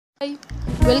Hi,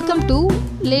 welcome to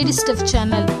Lady Stuff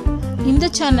channel. இந்த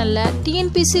சேனல்ல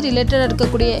TNPSC ரிலேட்டடா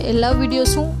இருக்கக்கூடிய எல்லா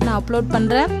வீடியோஸும் நான் அப்லோட்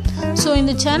பண்றேன். சோ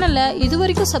இந்த சேனலை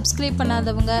இதுவரைக்கும் சப்ஸ்கிரைப்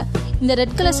பண்ணாதவங்க இந்த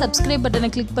ரெட் கலர் சப்ஸ்கிரைப் பட்டனை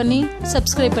கிளிக் பண்ணி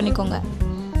சப்ஸ்கிரைப் பண்ணிக்கோங்க.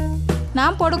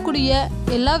 நான் போடக்கூடிய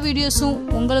எல்லா வீடியோஸும்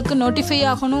உங்களுக்கு நோட்டிஃபை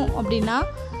ஆகணும் அப்படினா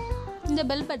இந்த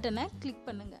பெல் பட்டனை கிளிக்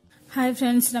பண்ணுங்க. Hi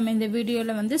friends, நம்ம இந்த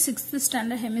வீடியோல வந்து 6th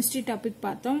ஸ்டாண்டர்ட் கெமிஸ்ட்ரி டாபிக்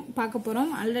பார்க்க போறோம்.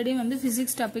 ஆல்ரெடி வந்து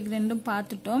பிசிக்ஸ் டாபிக் ரெண்டும்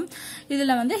பார்த்துட்டோம்.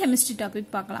 இதுல வந்து கெமிஸ்ட்ரி டாபிக்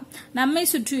பார்க்கலாம். நம்மை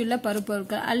சுற்றியுள்ள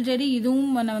பருப்பொருட்கள். ஆல்ரெடி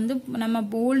இதுவும் வந்து நம்ம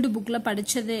ஓல்டு புக்ல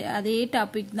படிச்சது அதே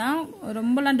டாபிக் தான்.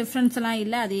 ரொம்பலாம் டிஃபரன்ஸ் எல்லாம்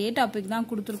இல்ல. அதே டாபிக் தான்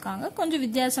கொடுத்திருக்காங்க. கொஞ்சம்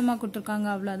வித்தியாசமா கொடுத்திருக்காங்க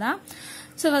அவ்வளவுதான்.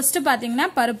 சோ ஃபர்ஸ்ட் பாத்தீங்கன்னா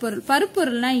பருப்பொருள்.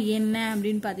 பருப்பொருள்னா என்ன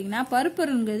அப்படின்னு பாத்தீங்கன்னா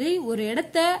பருப்பொருள்ங்கிறது ஒரு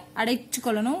இடத்தை அடைச்சு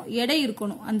கொள்ளணும், எடை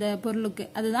இருக்கணும் அந்த பொருளுக்கு.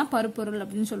 அதுதான் பருப்பொருள்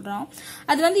அப்படின்னு சொல்றோம்.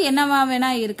 அது வந்து என்னவா வேணா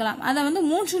இருக்கலாம். அதை வந்து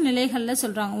 3 நிலைகள்ல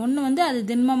சொல்றாங்க. ஒன்னு வந்து அது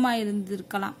திண்மமா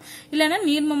இருந்திருக்கலாம், இல்லைன்னா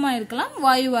நீர்மமா இருக்கலாம்,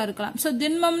 வாயுவா இருக்கலாம். சோ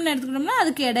திண்மம்னு எடுத்துக்கிட்டோம்னா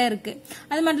அதுக்கு எடை இருக்கு.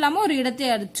 அது மட்டும் இல்லாம ஒரு இடத்தை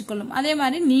அடைச்சுக்கொள்ளும். அதே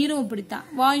மாதிரி நீரும் அப்படித்தான்,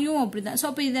 வாயுவும் அப்படித்தான். சோ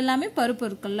அப்ப இதெல்லாமே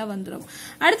பருப்பொருட்கள்ல வந்துடும்.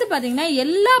 அடுத்து பாத்தீங்கன்னா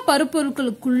எல்லா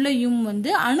பருப்பொருட்களுக்குள்ளேயும்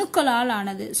வந்து அணுக்களால்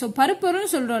ஆனது. சோ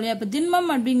பருப்பொருள் சொல்றோம் இல்லையா. இப்ப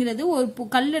திண்மம் அப்படிங்கிறது ஒரு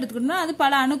கல் எடுத்துக்கிட்டோம்னா அது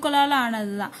பல அணுக்களால்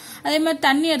ஆனதுதான். அதே மாதிரி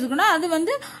தண்ணி எடுத்துக்கணும்னா அது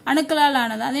வந்து அணுக்களால்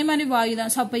ஆனது. அதே மாதிரி வாயு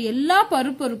தான். சோ அப்ப எல்லா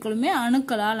பருப்பொருட்களுமே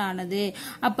அணுக்களால் ஆனது.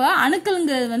 அப்ப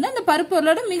அணுக்கள்ங்கிறது வந்து அந்த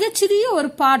பருப்பொருளோட மிகச்சிறிய ஒரு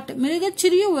பார்ட்,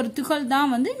 மிகச்சிறிய ஒரு துகள்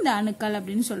தான் வந்து இந்த அணுக்கள்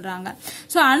அப்படின்னு சொல்றாங்க.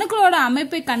 சோ அணுக்களோட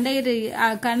அமைப்பை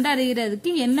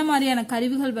கண்டறியறதுக்கு என்ன மாதிரியான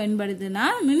கருவிகள் பயன்படுதுன்னா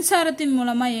மின்சாரத்தின்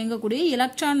மூலமா இயங்கக்கூடிய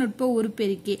எலக்ட்ரான் நுட்ப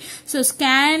உருப்பெருக்கி. சோ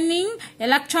ஸ்கேனிங்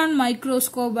எலக்ட்ரான்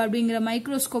மைக்ரோஸ்கோப் அப்படிங்கிற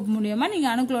மைக்ரோஸ்கோப் மூலமா நீங்க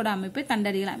அணுக்களோட அமைப்பை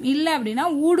கண்டறியலாம். இல்ல அப்படின்னா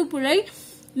ஊடுபுழை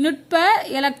நுட்ப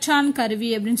எலக்ட்ரான் கருவி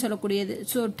அப்படின்னு சொல்லக்கூடியது.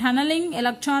 சோ டனலிங்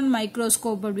எலக்ட்ரான்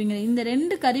மைக்ரோஸ்கோப் அப்படிங்கிற இந்த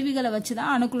 2 கருவிகளை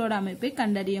வச்சுதான் அணுக்களோட அமைப்பை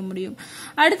கண்டறிய முடியும்.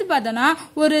 அடுத்து பார்த்தோம்னா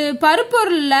ஒரு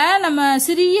பருப்பொருள்ல நம்ம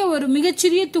ஒரு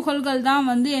மிகச்சிறிய துகள்கள் தான்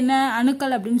வந்து என்ன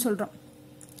அணுக்கள் அப்படின்னு சொல்றோம்.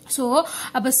 சோ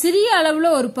அப்ப சிறிய அளவுல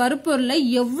ஒரு பருப்பொருள்ல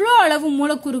எவ்வளவு அளவு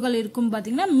மூலக்கூறுகள் இருக்கும்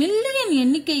பாத்தீங்கன்னா மில்லியன்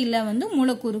எண்ணிக்கையில வந்து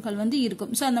மூலக்கூறுகள் வந்து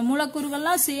இருக்கும். சோ அந்த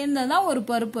மூலக்கூறுகள்லாம் சேர்ந்ததான் ஒரு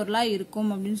பருப்பொருளா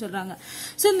இருக்கும் அப்படின்னு சொல்றாங்க.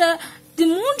 சோ இந்த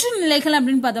 3 நிலைகள்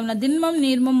அப்படின்னு பார்த்தோம்னா திண்மம்,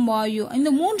 நீர்மம், வாயு, இந்த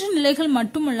 3 நிலைகள்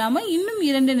மட்டும் இல்லாம இன்னும்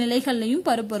 2 நிலைகள்லயும்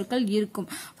பருப்பொருட்கள் இருக்கும்.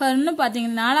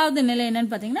 பாத்தீங்கன்னா 4வது நிலை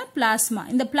என்னன்னு பாத்தீங்கன்னா பிளாஸ்மா.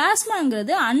 இந்த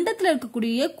பிளாஸ்மாங்கிறது அண்டத்துல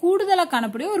இருக்கக்கூடிய கூடுதலா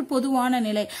காணக்கூடிய ஒரு பொதுவான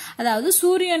நிலை. அதாவது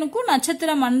சூரியனுக்கும்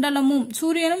நட்சத்திர மண்டலமும்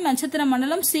நட்சத்திர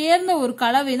மண்டலம் சேர்ந்த ஒரு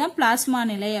கலவை தான் பிளாஸ்மா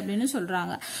நிலை அப்படின்னு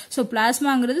சொல்றாங்க. சோ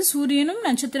பிளாஸ்மாங்கிறது சூரியனும்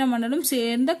நட்சத்திர மண்டலம்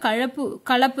சேர்ந்த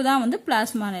கலப்பு தான் வந்து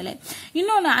பிளாஸ்மா நிலை.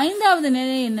 இன்னொன்னு 5வது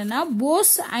நிலை என்னன்னா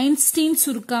போஸ் ஐன்ஸ்டீன்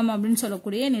சுருக்கம் அப்படின்னு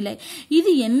சொல்லக்கூடிய நிலை.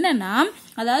 இது என்னன்னா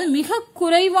அதாவது மிக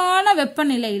குறைவான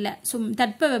வெப்பநிலையில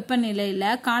தட்ப வெப்பநிலையில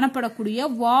காணப்படக்கூடிய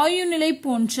வாயு நிலை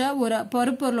போன்ற ஒரு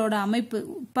பருப்பொருளோட அமைப்பு,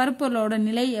 பருப்பொருளோட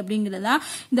நிலை அப்படிங்கறதா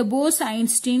இந்த போஸ்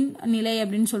ஐன்ஸ்டீன் நிலை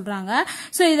அப்படின்னு சொல்றாங்க.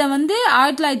 சோ இத வந்து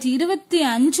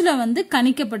 1925ல வந்து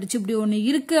கணிக்கப்பட்டுச்சு. இப்படி ஒண்ணு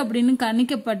இருக்கு அப்படின்னு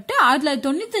கணிக்கப்பட்டு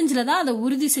 1995ல தான் அதை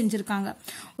உறுதி செஞ்சிருக்காங்க.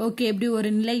 ஓகே, இப்படி ஒரு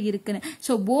நிலை இருக்குன்னு.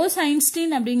 சோ போஸ்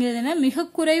ஐன்ஸ்டீன் அப்படிங்கிறது மிக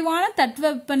குறைவான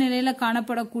தட்பவெப்ப நிலையில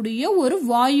காணப்படக்கூடிய ஒரு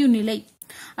வாயு நிலை.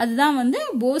 அதுதான் வந்து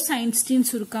போஸ் ஐன்ஸ்டீன்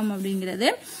சுருக்கம் அப்படிங்கிறது.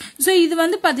 சோ இது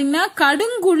வந்து பாத்தீங்கன்னா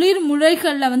கடுங்குளிர்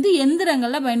முறைகள்ல வந்து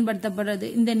எந்திரங்கள்ல பயன்படுத்தப்படுறது.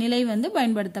 இந்த நிலை வந்து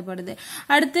பயன்படுத்தப்படுது.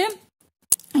 அடுத்து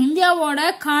இந்தியாவோட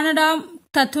கனடா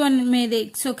தத்துவ மேதை,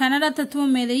 கனடா தத்துவ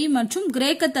மேதை மற்றும்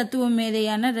கிரேக்க தத்துவ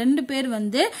மேதையான 2 பேர்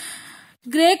வந்து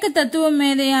கிரேக்க தத்துவ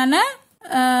மேதையான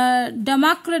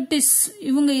டெமோக்ரட்டிஸ்,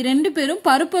 இவங்க 2 பேரும்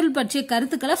பருப்பொருள் பற்றிய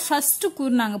கருத்துக்களை ஃபர்ஸ்ட்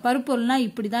கூறினாங்க. பருப்பொருள்னா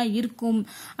இப்படிதான் இருக்கும்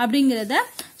அப்படிங்கறத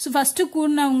ஃபர்ஸ்ட்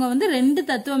கூறினவங்க வந்து 2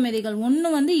 தத்துவ மேதைகள்.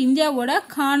 ஒன்னு வந்து இந்தியாவோட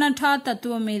கனடா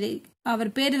தத்துவ மேதை, அவர்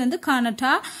பேரு வந்து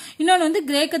கானட்டா. இன்னொன்னு வந்து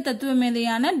கிரேக்க தத்துவ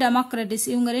மேதையான டெமோக்ரட்டிஸ்.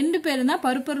 இவங்க 2 பேரும் தான்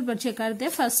பருப்பொருள் பற்றிய கருத்தை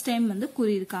ஃபர்ஸ்ட் டைம் வந்து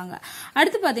கூறியிருக்காங்க.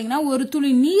 அடுத்து பாத்தீங்கன்னா ஒரு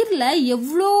துளி நீர்ல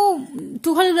எவ்வளோ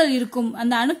துகள்கள் இருக்கும்,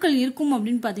 அந்த அணுக்கள் இருக்கும்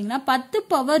அப்படின்னு பாத்தீங்கன்னா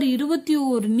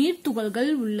 10⁻21 நீர்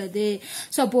துகள்கள் உள்ளது.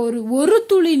 சோ அப்போ ஒரு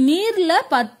துளி நீர்ல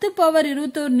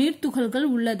 10⁻21 நீர் துகள்கள்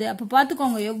உள்ளது. அப்ப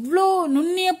பாத்துக்கோங்க எவ்வளோ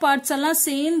நுண்ணிய பார்ட்ஸ் எல்லாம்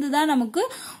சேர்ந்துதான் நமக்கு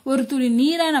ஒரு துளி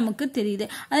நீரா நமக்கு தெரியுது.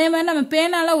 அதே மாதிரி நம்ம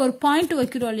பேனால ஒரு பாயிண்ட்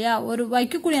வைக்கிறோம் இல்லையா,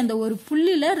 வைக்கக்கூடிய அந்த ஒரு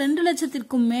புள்ளில 2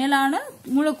 லட்சத்திற்கும் மேலான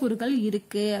மூலக்கூறுகள்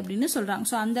இருக்கு அப்படின்னு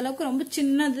சொல்றாங்க. சோ அந்த அளவுக்கு ரொம்ப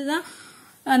சின்னதுதான்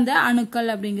அந்த அணுக்கள்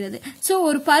அப்படிங்கிறது. சோ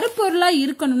ஒரு பருப்பொருளா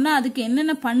இருக்கணும்னா அதுக்கு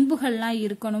என்னென்ன பண்புகள்லாம்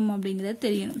இருக்கணும் அப்படிங்கறது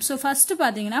தெரியணும். சோ ஃபர்ஸ்ட்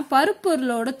பாத்தீங்கன்னா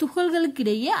பருப்பொருளோட துகள்களுக்கு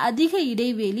இடையே அதிக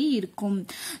இடைவெளி இருக்கும்.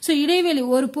 சோ இடைவெளி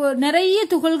நிறைய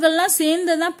துகள்கள்லாம்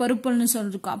சேர்ந்ததான் பருப்பொருள்னு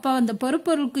சொல்லிருக்கோம். அப்ப அந்த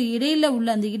பருப்பொருளுக்கு இடையில உள்ள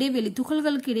அந்த இடைவெளி,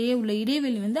 துகள்களுக்கு இடையே உள்ள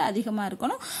இடைவெளி வந்து அதிகமா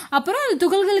இருக்கணும். அப்புறம் அந்த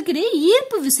துகள்களுக்கு இடையே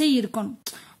ஈர்ப்பு விசை இருக்கணும்.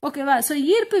 ஓகேவா. ஸோ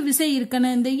ஈர்ப்பு விசை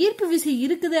இருக்குன்னு, இந்த ஈர்ப்பு விசை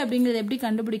இருக்குது அப்படிங்கறது எப்படி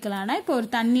கண்டுபிடிக்கலாம்னா, இப்போ ஒரு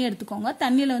தண்ணி எடுத்துக்கோங்க.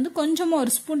 தண்ணியில வந்து கொஞ்சமா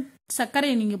ஒரு ஸ்பூன்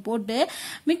சர்க்கரையை நீங்க போட்டு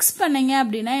மிக்ஸ் பண்ணீங்க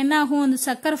அப்படின்னா என்ன ஆகும், அந்த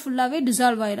சர்க்கரை ஃபுல்லாவே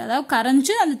டிசால்வ் ஆயிடும், அதாவது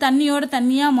கரைஞ்சு அந்த தண்ணியோட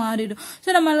தண்ணியா மாறிடும். ஸோ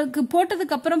நம்மளுக்கு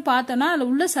போட்டதுக்கு அப்புறம் பார்த்தோம்னா அதுல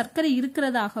உள்ள சர்க்கரை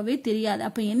இருக்கிறதாகவே தெரியாது.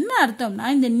 அப்ப என்ன அர்த்தம்னா,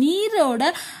 இந்த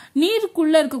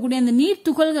நீருக்குள்ள இருக்கக்கூடிய அந்த நீர்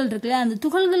துகள்கள் இருக்குல்ல, அந்த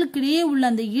துகள்களுக்கு இடையே உள்ள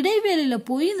அந்த இடைவேளையில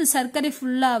போய் இந்த சர்க்கரை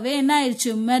ஃபுல்லாவே என்ன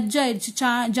ஆயிடுச்சு, மெர்ஜ் ஆயிடுச்சு,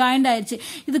 ஜாயிண்ட் ஆயிடுச்சு.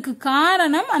 இதுக்கு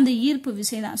காரணம் அந்த ஈர்ப்பு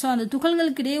விசை தான். ஸோ அந்த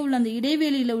துகள்களுக்கு இடையே உள்ள அந்த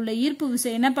இடைவேளையில உள்ள ஈர்ப்பு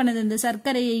விசை என்ன பண்ணுது, இந்த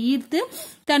சர்க்கரையை ஈர்த்து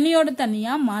தண்ணியோட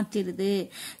தண்ணியா மாத்திருது.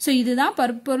 ஸோ இதுதான்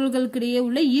பருப்பொருள்களுக்கு இடையே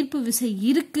உள்ள ஈர்ப்பு விசை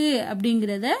இருக்கு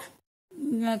அப்படிங்கறத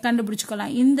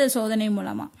கண்டுபிடிச்சுக்கலாம் இந்த சோதனை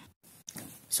மூலமா.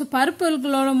 ஸோ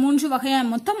பருப்பொருட்களோட 3 வகையான,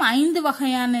 மொத்தம் 5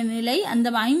 வகையான நிலை. அந்த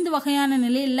 5 வகையான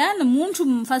நிலையில அந்த 3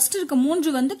 ஃபர்ஸ்ட் இருக்க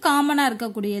 3 வந்து காமனா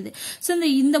இருக்கக்கூடியது. ஸோ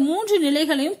இந்த 3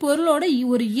 நிலைகளையும் பொருளோட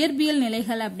ஒரு இயற்பியல்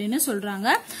நிலைகள் அப்படின்னு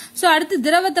சொல்றாங்க. ஸோ அடுத்து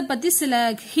திரவத்தை பத்தி சில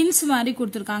ஹின்ஸ் மாதிரி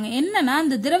கொடுத்துருக்காங்க. என்னன்னா,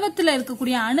 அந்த திரவத்துல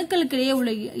இருக்கக்கூடிய அணுக்களுக்கு இடையே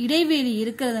உள்ள இடைவெளி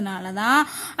இருக்கிறதுனாலதான்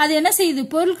அது என்ன செய்யுது,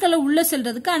 பொருட்களை உள்ள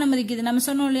செல்றதுக்கு அனுமதிக்குது. நம்ம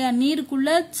சொன்னோம் இல்லையா,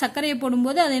 நீருக்குள்ள சர்க்கரையை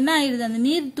போடும்போது அது என்ன ஆயிடுது, அந்த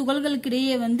நீர் துகள்களுக்கு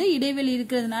இடையே வந்து இடைவெளி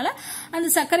இருக்கிறதுனால அந்த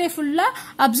சர்க்கரை ஃபுல்லா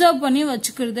அப்சர்வ் பண்ணி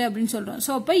வச்சுக்கிறது அப்படின்னு சொல்றோம்.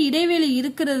 சோ அப்ப இடைவெளி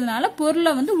இருக்கிறதுனால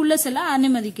பொருளை வந்து உள்ள செல்ல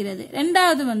அனுமதிக்கிறது.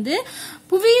 ரெண்டாவது வந்து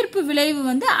புவியீர்ப்பு விளைவு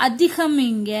வந்து அதிகம்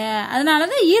இங்க,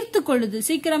 அதனாலதான் ஈர்த்து கொள்ளுது,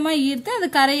 சீக்கிரமா ஈர்த்து அது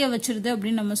கரைய வச்சிருது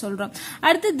அப்படின்னு நம்ம சொல்றோம்.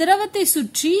 அடுத்து திரவத்தை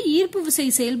சுற்றி ஈர்ப்பு விசை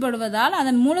செயல்படுவதால்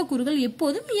அதன் மூலக்கூறுகள்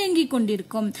எப்போதும் இயங்கிக்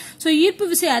கொண்டிருக்கும். சோ ஈர்ப்பு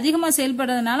விசை அதிகமா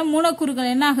செயல்படுறதுனால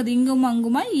மூலக்கூறுகள் என்ன ஆகுது, இங்கும்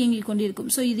அங்குமா இயங்கிக் கொண்டிருக்கும்.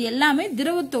 சோ இது எல்லாமே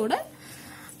திரவத்தோட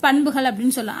பண்புகள்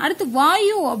அப்படின்னு சொல்லலாம். அடுத்து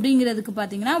வாயு அப்படிங்கிறதுக்கு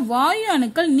பாத்தீங்கன்னா, வாயு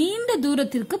அணுக்கள் நீண்ட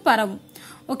தூரத்திற்கு பரவும்.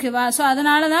 ஓகேவா. சோ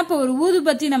அதனாலதான் இப்ப ஒரு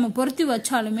ஊதுபத்தி நம்ம பொருத்தி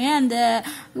வச்சாலுமே அந்த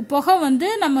புகை வந்து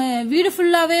நம்ம வீடு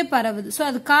ஃபுல்லாவே பரவுது. சோ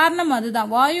அது காரணம் அதுதான்,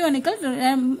 வாயு அணுக்கள்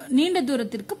நீண்ட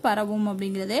தூரத்திற்கு பரவும்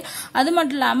அப்படிங்கிறது. அது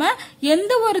மட்டும் இல்லாம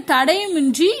எந்த ஒரு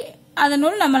தடையுமின்றி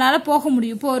அதனுள் நம்மளால போக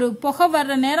முடியும். இப்போ ஒரு புகை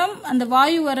வர்ற நேரம், அந்த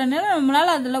வாயு வர்ற நேரம்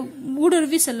நம்மளால அதுல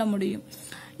ஊடுருவி செல்ல முடியும்,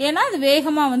 ஏன்னா அது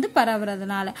வேகமா வந்து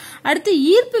பரவுறதுனால. அடுத்து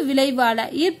ஈர்ப்பு விளைவால,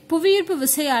 புவியீர்ப்பு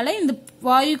விசையால இந்த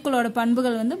வாயுக்களோட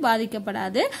பண்புகள் வந்து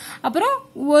பாதிக்கப்படாது. அப்புறம்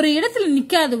ஒரு இடத்துல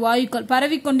நிக்காது, வாயுக்கள்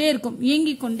பரவிக்கொண்டே இருக்கும்,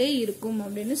 இயங்கிக் கொண்டே இருக்கும்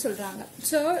அப்படின்னு சொல்றாங்க.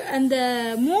 சோ அந்த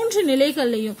 3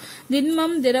 நிலைகள்லயும்,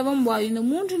 திண்மம், திரவம், வாயு, இந்த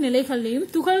 3 நிலைகள்லயும்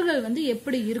துகள்கள் வந்து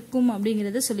எப்படி இருக்கும்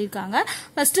அப்படிங்கறத சொல்லியிருக்காங்க.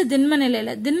 ஃபர்ஸ்ட் திண்ம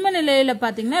நிலையில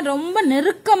பாத்தீங்கன்னா ரொம்ப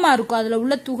நெருக்கமா இருக்கும் அதுல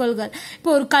உள்ள துகள்கள்.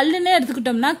 இப்போ ஒரு கல்லுன்னே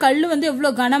எடுத்துக்கிட்டோம்னா, கல்லு வந்து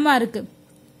எவ்வளவு கனமா இருக்கு,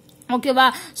 ஓகேவா.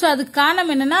 சோ அதுக்கு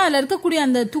காரணம் என்னன்னா, அதுல இருக்கக்கூடிய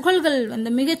அந்த துகள்கள், அந்த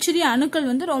மிகச்சிறிய அணுக்கள்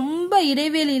வந்து ரொம்ப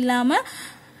இடைவெளி இல்லாம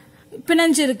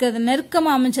பிணைஞ்சு இருக்கிறது,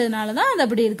 நெருக்கமா அமைச்சதுனாலதான் அது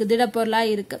அப்படி இருக்கு, திடப்பொருளா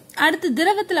இருக்கு. அடுத்து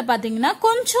திரவத்துல பாத்தீங்கன்னா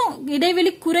கொஞ்சம்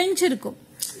இடைவெளி குறைஞ்சிருக்கும்.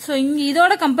 சோ இங்க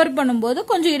இதோட கம்பேர் பண்ணும்போது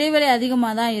கொஞ்சம் இடைவெளி அதிகமா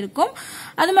தான் இருக்கும்.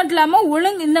 அது மட்டும் இல்லாம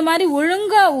இந்த மாதிரி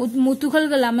ஒழுங்கா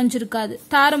துகள்கள் அமைஞ்சிருக்காது,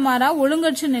 தாறுமாறா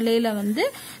ஒழுங்கற்ற நிலையில வந்து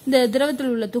இந்த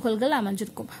திரவத்தில் உள்ள துகள்கள்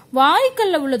அமைஞ்சிருக்கும்.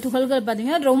 வாயுக்கள்ல உள்ள துகள்கள்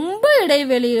பாத்தீங்கன்னா ரொம்ப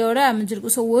இடைவெளியோட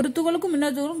அமைஞ்சிருக்கும். சோ ஒரு துகளுக்கும்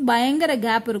இன்னொரு துகளுக்கும் பயங்கர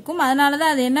கேப் இருக்கும்.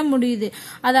 அதனாலதான் அது என்ன முடியுது,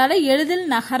 அதால எளிதில்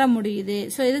நகர முடியுது.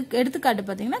 சோ இதுக்கு எடுத்துக்காட்டு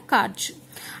பாத்தீங்கன்னா காற்று.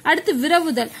 அடுத்து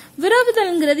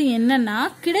விரவுதல்ங்கிறது என்னன்னா,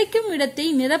 கிடைக்கும் இடத்தை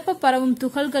நிரப்ப பரவும்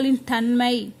துகள்களின்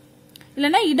தன்மை,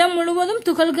 இல்லைன்னா இடம் முழுவதும்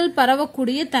துகள்கள்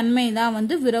பரவக்கூடிய தன்மை தான்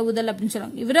வந்து விரவுதல் அப்படின்னு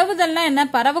சொல்லுவாங்க. விரவுதல்னா என்ன,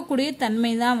 பரவக்கூடிய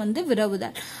தன்மை தான் வந்து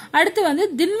விரவுதல். அடுத்து வந்து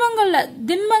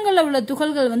திண்மங்கள்ல உள்ள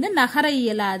துகள்கள் வந்து நகர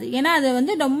இயலாது, ஏன்னா அது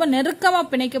வந்து ரொம்ப நெருக்கமா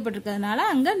பிணைக்கப்பட்டிருக்கிறதுனால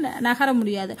அங்க நகர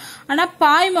முடியாது. ஆனா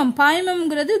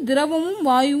பாய்மம்ங்கிறது திரவமும்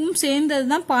வாயுவும்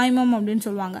சேர்ந்ததுதான் பாய்மம் அப்படின்னு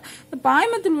சொல்லுவாங்க.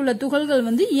 பாய்மத்தில் உள்ள துகள்கள்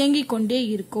வந்து இயங்கிக் கொண்டே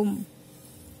இருக்கும்.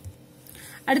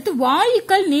 அடுத்து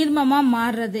வாயுக்கள் நீர்மமா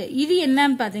மாறுறது, இது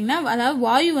என்னன்னு பாத்தீங்கன்னா, அதாவது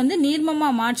வாயு வந்து நீர்மமா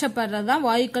மாற்றப்படுறதுதான்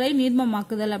வாயுக்களை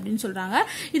நீர்மமாக்குதல் அப்படின்னு சொல்றாங்க.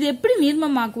 இது எப்படி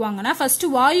நீர்மமாக்குவாங்கன்னா, ஃபர்ஸ்ட்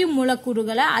வாயு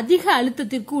மூலக்கூறுகளை அதிக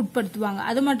அழுத்தத்திற்கு உட்படுத்துவாங்க.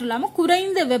 அது மட்டும் இல்லாம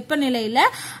குறைந்த வெப்பநிலையில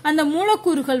அந்த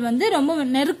மூலக்கூறுகள் வந்து ரொம்ப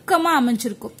நெருக்கமா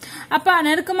அமைஞ்சிருக்கும். அப்ப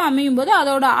நெருக்கமா அமையும் போது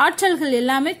அதோட ஆற்றல்கள்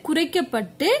எல்லாமே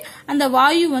குறைக்கப்பட்டு அந்த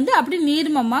வாயு வந்து அப்படி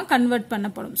நீர்மமா கன்வெர்ட்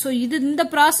பண்ணப்படும். சோ இந்த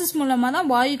ப்ராசஸ் மூலமா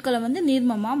தான் வாயுக்களை வந்து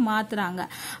நீர்மமா மாத்துறாங்க.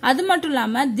 அது மட்டும் இல்லாம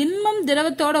திண்மம்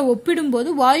திரவத்தோட ஒப்பிடும் போது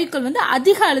வாயுக்கள் வந்து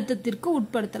அதிக அழுத்தத்திற்கு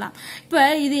உட்படுத்தலாம். இப்ப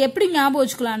இது எப்படி ஞாபகம்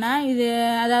வச்சுக்கலாம்னா, இது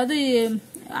அதாவது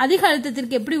அதிக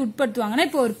அழுத்தத்திற்கு எப்படி உட்படுத்துவாங்கன்னா,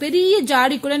 இப்போ ஒரு பெரிய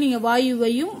ஜாடிக்குள்ள நீங்க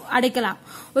வாயுவையும் அடைக்கலாம்,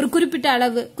 ஒரு குறிப்பிட்ட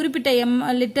அளவு, குறிப்பிட்ட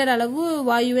லிட்டர் அளவு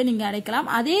வாயுவை நீங்க அடைக்கலாம்.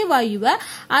 அதே வாயுவை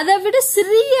அதை விட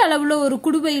சிறிய அளவுல ஒரு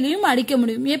குடுவையிலையும் அடிக்க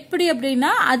முடியும். எப்படி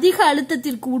அப்படின்னா அதிக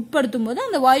அழுத்தத்திற்கு உட்படுத்தும் போது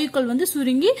அந்த வாயுக்கள் வந்து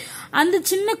சுருங்கி அந்த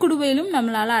சின்ன குடுவையிலும்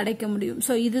நம்மளால அடைக்க முடியும்.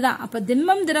 சோ இதுதான். அப்ப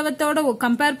திண்மம் திரவத்தோட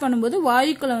கம்பேர் பண்ணும்போது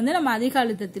வாயுக்களை வந்து நம்ம அதிக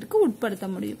அழுத்தத்திற்கு உட்படுத்த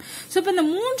முடியும். சோ இப்ப இந்த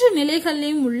 3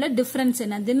 நிலைகள்லயும் உள்ள டிஃபரன்ஸ்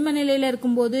என்ன, திண்ம நிலையில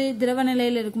இருக்கும்போது, திரவ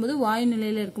நிலையில இருக்கும்போது, வாயு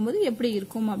நிலையில இருக்கும்போது எப்படி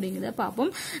இருக்கும் அப்படிங்கறத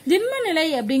பார்ப்போம். திண்ம நிலை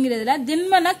அப்படிங்கறதுல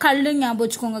திண்மனா கல்லு ஞாபகம்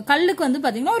வச்சுக்கோங்க. கல்லுக்கு வந்து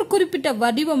பாத்தீங்கன்னா ஒரு குறிப்பிட்ட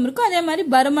வடிவம் இருக்கும், அதே மாதிரி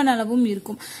பருமன் அளவும்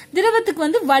இருக்கும். திரவத்துக்கு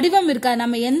வந்து வடிவம் இருக்காது.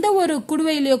 நம்ம எந்த ஒரு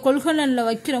குடுவையிலயோ கொள்கலன்ல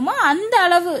வைக்கிறோமோ அந்த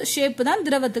அளவு ஷேப் தான்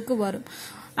திரவத்துக்கு வரும்.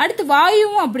 அடுத்து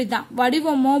வாயுவும் அப்படித்தான்,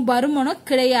 வடிவமோ பருமனோ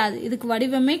கிடையாது, இதுக்கு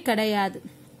வடிவமே கிடையாது.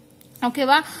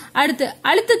 ஓகேவா. அடுத்து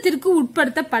அழுத்தத்திற்கு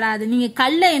உட்படுத்தப்படாது. நீங்க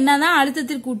கல்ல என்னதான்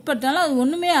அழுத்தத்திற்கு உட்படுத்தினாலும் அது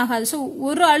ஒண்ணுமே ஆகாது. சோ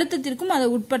ஒரு அழுத்தத்திற்கும் அதை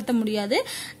உட்படுத்த முடியாது.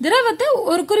 திரவத்தை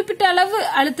ஒரு குறிப்பிட்ட அளவு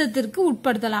அழுத்தத்திற்கு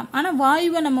உட்படுத்தலாம். ஆனா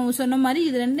வாயுவை நம்ம சொன்ன மாதிரி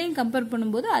இது ரெண்டையும் கம்பேர்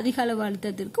பண்ணும்போது அதிக அளவு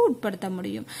அழுத்தத்திற்கு உட்படுத்த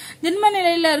முடியும். திண்ம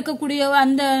நிலையில இருக்கக்கூடிய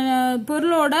அந்த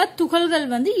பொருளோட துகள்கள்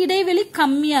வந்து இடைவெளி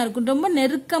கம்மியா இருக்கும், ரொம்ப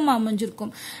நெருக்கமா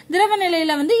அமைஞ்சிருக்கும். திரவ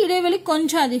நிலையில வந்து இடைவெளி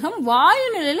கொஞ்சம் அதிகம், வாயு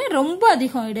நிலையில ரொம்ப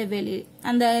அதிகம் இடைவெளி.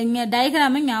 அந்த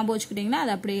டயக்ராமை ஞாபகம் வச்சுக்கிட்டீங்கன்னா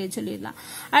அது அப்படியே சொல்லிடலாம்.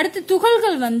 அடுத்து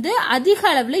துகள்கள் வந்து அதிக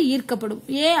அளவுல ஈர்க்கப்படும்.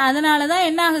 அதனாலதான்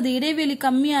என்ன ஆகுது, இடைவெளி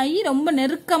கம்மியாகி ரொம்ப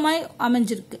நெருக்கமாய்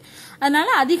அமைஞ்சிருக்கு, அதனால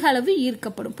அதிக அளவு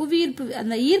ஈர்க்கப்படும். புவி ஈர்ப்பு,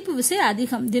 அந்த ஈர்ப்பு விசை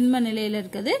அதிகம் திண்ம நிலையில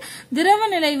இருக்குது. திரவ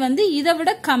நிலை வந்து இதை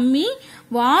விட கம்மி,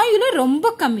 வாயுல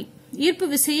ரொம்ப கம்மி, ஈர்ப்பு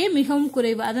விசையே மிகவும்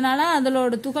குறைவு, அதனால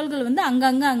அதோட துகள்கள் வந்து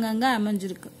அங்கங்க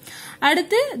அமைஞ்சிருக்கு.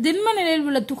 அடுத்து திண்ம நிலையில்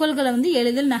உள்ள துகள்களை வந்து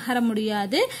எளிதில் நகர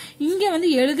முடியாது, இங்க வந்து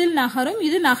எளிதில் நகரும்,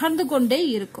 இது நகர்ந்து கொண்டே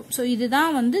இருக்கும். சோ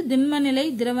இதுதான் வந்து திண்ம நிலை,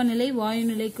 திரவ நிலை, வாயு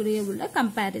நிலைக்குரிய உள்ள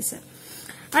கம்பேரிசன்.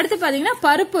 அடுத்து பாத்தீங்கன்னா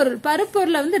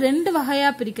பருப்பொருளை வந்து 2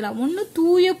 வகையா பிரிக்கலாம். ஒன்னு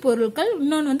தூய பொருட்கள்,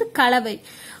 இன்னொன்னு வந்து கலவை.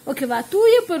 ஓகேவா.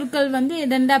 தூய பொருட்கள் வந்து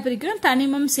 2ஆ பிரிக்கிறோம்,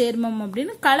 தனிமம் சேர்மம்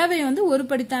அப்படின்னு. கலவை வந்து ஒரு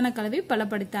படித்தான கலவை, பல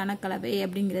படித்தான கலவை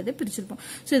அப்படிங்கறத பிரிச்சிருப்போம்.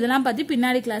 சோ இதெல்லாம் பத்தி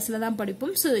பின்னாடி கிளாஸ்ல தான்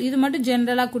படிப்போம். சோ இது மட்டும்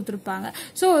ஜெனரலா கொடுத்திருப்பாங்க.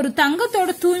 சோ ஒரு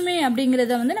தங்கத்தோட தூய்மை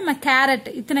அப்படிங்கறத வந்து நம்ம கேரட்,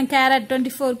 இத்தனை கேரட்,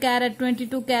 24 கேரட்,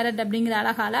 22 கேரட் அப்படிங்கிற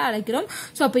அழகால அழைக்கிறோம்.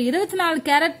 சோ அப்ப 24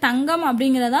 கேரட் தங்கம்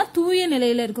அப்படிங்கறதா தூய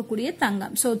நிலையில இருக்கக்கூடிய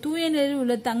தங்கம். சோ தூய நிலையில்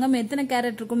உள்ள தங்கம் எத்தனை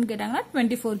கேரட் இருக்கும்னு கேட்டாங்கன்னா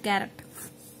 24 கேரட்.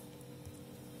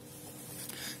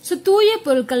 தூய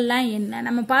பொருட்கள்லாம் என்ன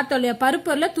நம்ம பார்த்தோம் இல்லையா,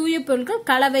 பருப்பொருள தூய பொருட்கள்,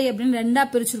 கலவை அப்படின்னு 2ஆ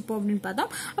பிரிச்சிருப்போம் அப்படின்னு பார்த்தோம்.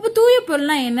 அப்ப தூய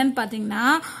பொருள்லாம் என்னன்னு பாத்தீங்கன்னா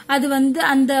அது வந்து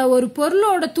அந்த ஒரு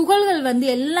பொருளோட துகள்கள் வந்து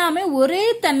எல்லாமே ஒரே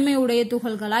தன்மையுடைய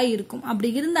துகள்களா இருக்கும். அப்படி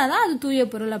இருந்தாதான் அது தூய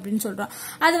பொருள் அப்படின்னு சொல்றோம்.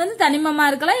 அது வந்து தனிமமா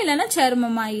இருக்கலாம், இல்லைன்னா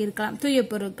சேர்மமா இருக்கலாம் தூய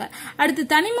பொருட்கள். அடுத்து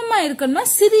தனிமமா இருக்கணும்னா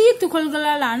சிறிய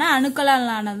துகள்களால் ஆன அணுக்களால்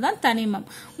ஆனதுதான் தனிமம்.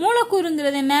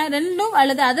 மூலக்கூறுங்கிறது என்ன, 2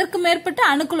 அல்லது அதற்கு மேற்பட்ட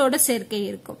அணுக்களோட சேர்க்கை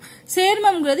இருக்கும்.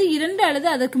 சேர்மம்ங்கிறது 2 அல்லது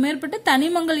அதற்கு மேற்பட்ட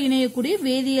தனிமங்கள் இணையக்கூடிய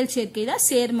வேதியியல் சேர்க்கை தான்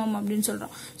சேர்மம் அப்படின்னு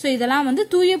சொல்றோம். சோ இதெல்லாம் வந்து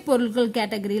தூய பொருட்கள்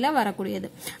கேட்டகரியில வரக்கூடியது.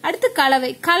 அடுத்து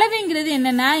கலவைங்கிறது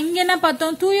என்னன்னா, இங்க என்ன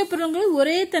பார்த்தோம், தூய பொருட்கள்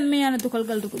ஒரே தன்மையான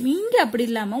துகள்கள் இருக்கும். இங்க அப்படி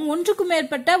இல்லாம ஒன்றுக்கு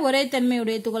மேற்பட்ட ஒரே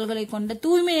தன்மையுடைய துகள்களை கொண்ட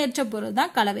தூய்மையற்ற பொருள்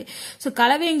தான் கலவை. சோ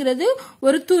கலவைங்கிறது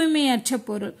ஒரு தூய்மையற்ற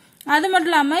பொருள். அது மட்டும்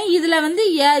இல்லாம இதுல வந்து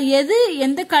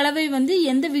எந்த கலவை வந்து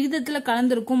எந்த விகிதத்துல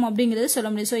கலந்திருக்கும் அப்படிங்கறது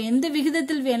சொல்ல முடியும். சோ எந்த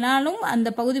விகிதத்தில் வேணாலும்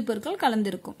அந்த பகுதி பொருட்கள்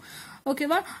கலந்திருக்கும்.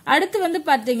 ஓகேவா. அடுத்து வந்து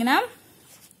பாத்தீங்கன்னா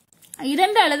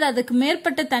 2 அல்லது அதுக்கு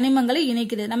மேற்பட்ட தனிமங்களை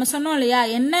இணைக்கிறது. நம்ம சொன்னோம் இல்லையா,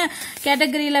 என்ன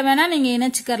கேட்டகரியில வேணா நீங்க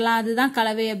இணைச்சுக்கலாம், அதுதான்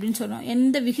கலவை அப்படின்னு சொன்னோம்.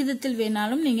 எந்த விகிதத்தில்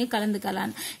வேணாலும் நீங்க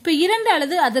கலந்துக்கலாம். இப்ப 2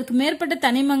 அல்லது அதற்கு மேற்பட்ட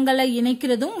தனிமங்களை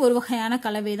இணைக்கிறதும் ஒரு வகையான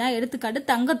கலவை தான். எடுத்துக்காட்டு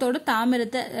தங்கத்தோட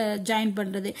தாமிரத்தை ஜாயின்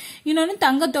பண்றது, இன்னொன்னு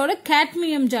தங்கத்தோட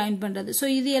கேட்மியம் ஜாயின் பண்றது. சோ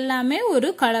இது எல்லாமே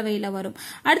ஒரு கலவையில வரும்.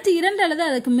 அடுத்து 2 அல்லது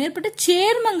அதுக்கு மேற்பட்ட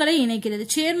சேர்மங்களை இணைக்கிறது.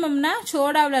 சேர்மம்னா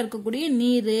சோடாவில் இருக்கக்கூடிய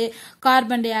நீர்,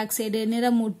 கார்பன் டை ஆக்சைடு,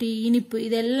 நிறமூட்டி, இனிப்பு,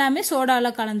 இது எல்லாமே சோடால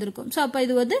கலந்திருக்கும். சோ அப்ப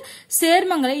இது வந்து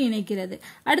சேர்மங்களை இணைக்கிறது.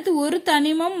 அடுத்து ஒரு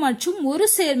தனிமம் மற்றும் ஒரு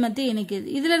சேர்மத்தை இணைக்கிறது.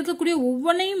 இதுல இருக்கக்கூடிய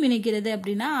ஒவ்வொன்றையும் இணைக்கிறது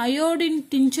அப்படின்னா அயோடின்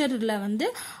டிஞ்சர்ல வந்து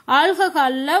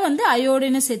ஆல்கஹால்ல வந்து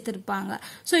அயோடினை சேர்த்திருப்பாங்க.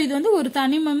 சோ இது வந்து ஒரு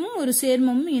தனிமமும் ஒரு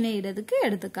சேர்மமும் இணைகிறதுக்கு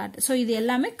எடுத்துக்காட்டு. சோ இது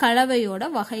எல்லாமே கலவையோட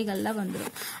வகைகள்ல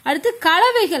வந்துடும். அடுத்து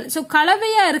கலவைகள். சோ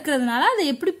கலவையா இருக்கிறதுனால அதை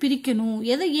எப்படி பிரிக்கணும்,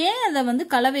 ஏன் அதை வந்து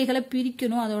கலவைகளை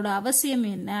பிரிக்கணும், அதோட அவசியம்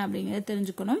என்ன அப்படிங்கறத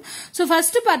தெரிஞ்சுக்கணும். சோ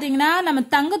ஃபர்ஸ்ட் பாத்தீங்கன்னா நம்ம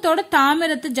தங்கத்தோட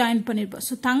தாமிரத்தை ஜாயின் பண்ணிருப்போம்.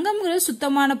 சோ தங்கம்ங்கிறது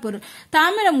சுத்தமான பொருள்,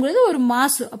 தாமிரம்ங்கிறது ஒரு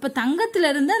மாசு. அப்ப தங்கத்துல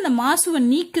இருந்து அந்த மாசுவை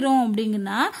நீக்கிறோம்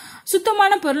அப்படிங்கன்னா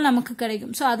சுத்தமான பொருள் நமக்கு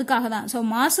கிடைக்கும். சோ அதுக்காக தான். சோ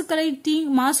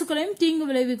மாசுக்களையும் தீங்கு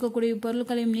விளைவிக்கக்கூடிய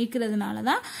பொருட்களையும்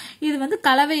நீக்கிறதுனாலதான் இது வந்து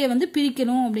கலவையை வந்து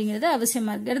பிரிக்கணும் அப்படிங்கிறது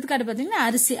அவசியமா இருக்கு. எடுத்துக்காட்டு பாத்தீங்கன்னா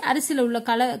அரிசியில உள்ள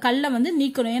கல்லை வந்து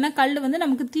நீக்கணும், ஏன்னா கல் வந்து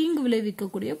நமக்கு தீங்கு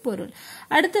விளைவிக்கக்கூடிய பொருள்.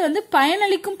 அடுத்து வந்து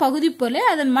பயனளிக்கும் பகுதி பொருளை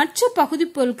அதன் மற்ற பகுதி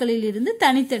பொருட்களில் இருந்து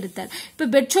தனித்தெடுத்தல். இப்ப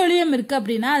பெட்ரோலியம் இருக்கு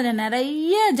அப்படின்னா அதுல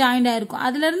நிறைய ஜாயிண்ட் ஆயிருக்கும்.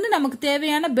 அதுல இருந்து நமக்கு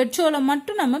தேவையான பெட்ரோலை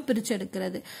மட்டும் நம்ம பிரிச்சு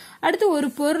எடுக்கிறது. அடுத்து ஒரு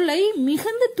பொருளை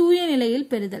மிகுந்த தூய நிலையில்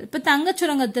பெறுதல். இப்ப தங்க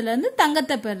சுரங்கத்துல இருந்து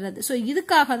தங்கத்தை பெறுறது. சோ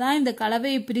இதுக்காக தான் இந்த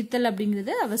கலவையை பிரித்தல்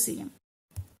அப்படிங்கிறது அவசியம்.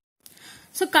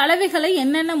 சோ கலவைகளை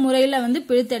என்னென்ன முறையில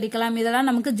பிரித்து எடுக்கலாம் இதெல்லாம்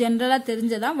நமக்கு ஜெனரலா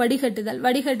தெரிஞ்சதான்.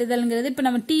 வடிகட்டுதல்ங்கிறது இப்ப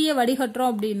நம்ம டீயை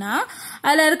வடிகட்டுறோம் அப்படின்னா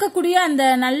அதுல இருக்கக்கூடிய அந்த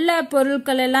நல்ல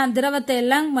பொருட்கள் எல்லாம் திரவத்தை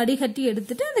எல்லாம் வடிகட்டி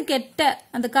எடுத்துட்டு அந்த கெட்ட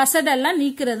அந்த கசடெல்லாம்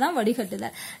நீக்கிறது தான்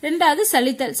வடிகட்டுதல். ரெண்டாவது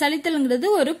சலித்தல்ங்கிறது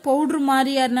ஒரு பவுடர்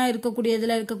மாதிரியான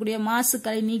இருக்கக்கூடியதுல இருக்கக்கூடிய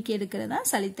மாசுக்களை நீக்கி எடுக்கிறது தான்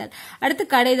சலித்தல். அடுத்து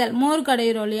கடைதல், மோர்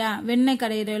கடையிறோம் இல்லையா, வெண்ணெய்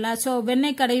கடையிறோம் இல்லையா. சோ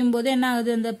வெண்ணெய் கடையும் போது என்ன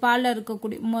ஆகுது, அந்த பால்ல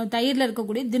இருக்கக்கூடிய தயிர்ல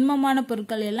இருக்கக்கூடிய திண்மமான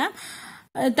பொருட்கள் எல்லாம்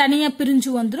தனியா பிரிஞ்சு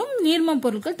வந்துடும், நீர்ம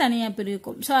பொருட்கள் தனியா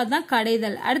பிரிக்கும். சோ அதுதான்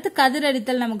கடைதல். அடுத்து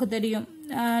கதிரடித்தல் நமக்கு தெரியும்,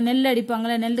 நெல்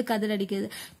அடிப்பாங்களே, நெல் கதிர் அடிக்கிறது.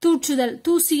 தூற்றுதல்,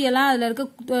 தூசியெல்லாம் அதுல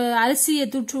இருக்க அரிசியை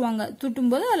தூற்றுவாங்க,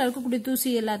 தூட்டும் போது அதுல இருக்கக்கூடிய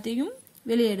தூசி எல்லாத்தையும்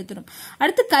வெளியே எடுத்துடும்.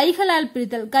 அடுத்து கைகளால்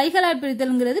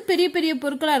பிரித்தல்ங்கிறது பெரிய பெரிய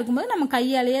பொருட்களா இருக்கும்போது நம்ம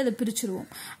கையாலேயே அதை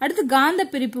பிரிச்சிருவோம். அடுத்து காந்த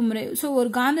பிரிப்பு முறை. சோ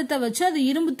ஒரு காந்தத்தை வச்சு அது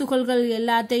இரும்பு துகள்கள்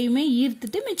எல்லாத்தையுமே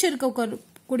ஈர்த்துட்டு மிச்சம் இருக்க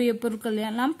கூடிய பொருட்கள்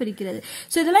எல்லாம் பிரிக்கிறது.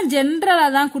 சோ இதெல்லாம் ஜெனரலா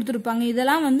தான் கொடுத்திருப்பாங்க.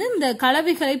 இதெல்லாம் இந்த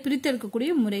கலவைகளை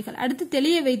பிரித்தெடுக்கக்கூடிய முறைகள். அடுத்து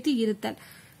தெளிய வைத்து இருத்தல்.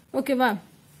 ஓகேவா.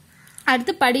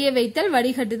 அடுத்து படிய வைத்தல்,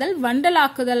 வடிகட்டுதல்,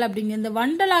 வண்டலாக்குதல். அப்படிங்கிற இந்த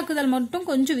வண்டலாக்குதல் மட்டும்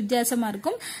கொஞ்சம் வித்தியாசமா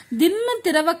இருக்கும். திண்ம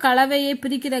திரவ கலவையை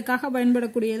பிரிக்கிறதுக்காக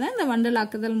பயன்படக்கூடியதான் இந்த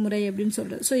வண்டலாக்குதல் முறை அப்படின்னு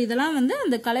சொல்றது. சோ இதெல்லாம்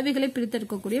அந்த கலவைகளை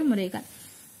பிரித்தெடுக்கக்கூடிய முறைகள்.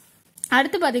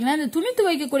 அடுத்து பாத்தீங்கன்னா இந்த துணி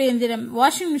துவைக்கக்கூடிய எந்திரம்,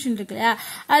 வாஷிங் மிஷின் இருக்கு இல்லையா,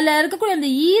 அதுல இருக்கக்கூடிய அந்த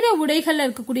ஈர உடைகள்ல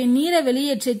இருக்கக்கூடிய நீரை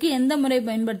வெளியேற்றக்கு எந்த முறை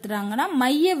பயன்படுத்துறாங்கன்னா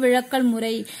மைய விழக்கல்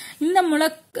முறை.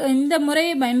 இந்த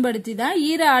முறையை பயன்படுத்தி தான்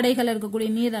ஈர ஆடைகள் இருக்கக்கூடிய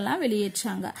நீரெல்லாம்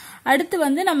வெளியேற்றாங்க.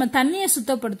 அடுத்து நம்ம தண்ணியை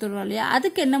சுத்தப்படுத்துறோம் இல்லையா,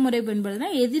 அதுக்கு என்ன முறை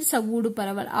பயன்படுதுன்னா எதிர் சவ்வூடு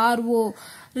பரவல், RO,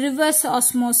 ரிவர்ஸ்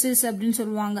ஆஸ்மோசிஸ் அப்படின்னு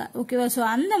சொல்லுவாங்க. ஓகேவா. சோ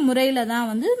அந்த முறையில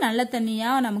தான் நல்ல தண்ணியா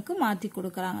நமக்கு மாத்தி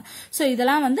கொடுக்கறாங்க. சோ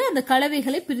இதெல்லாம் அந்த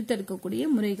கலவைகளை பிரித்தெடுக்கக்கூடிய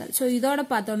முறைகள். சோ இதோட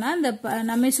பார்த்தோம்னா இந்த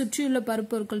நம்மை சுற்றியுள்ள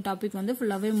பருப்பொருட்கள் டாபிக்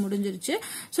ஃபுல்லாவே முடிஞ்சிருச்சு.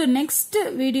 சோ நெக்ஸ்ட்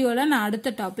வீடியோல நான்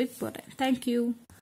அடுத்த டாபிக் போறேன். தேங்க்யூ.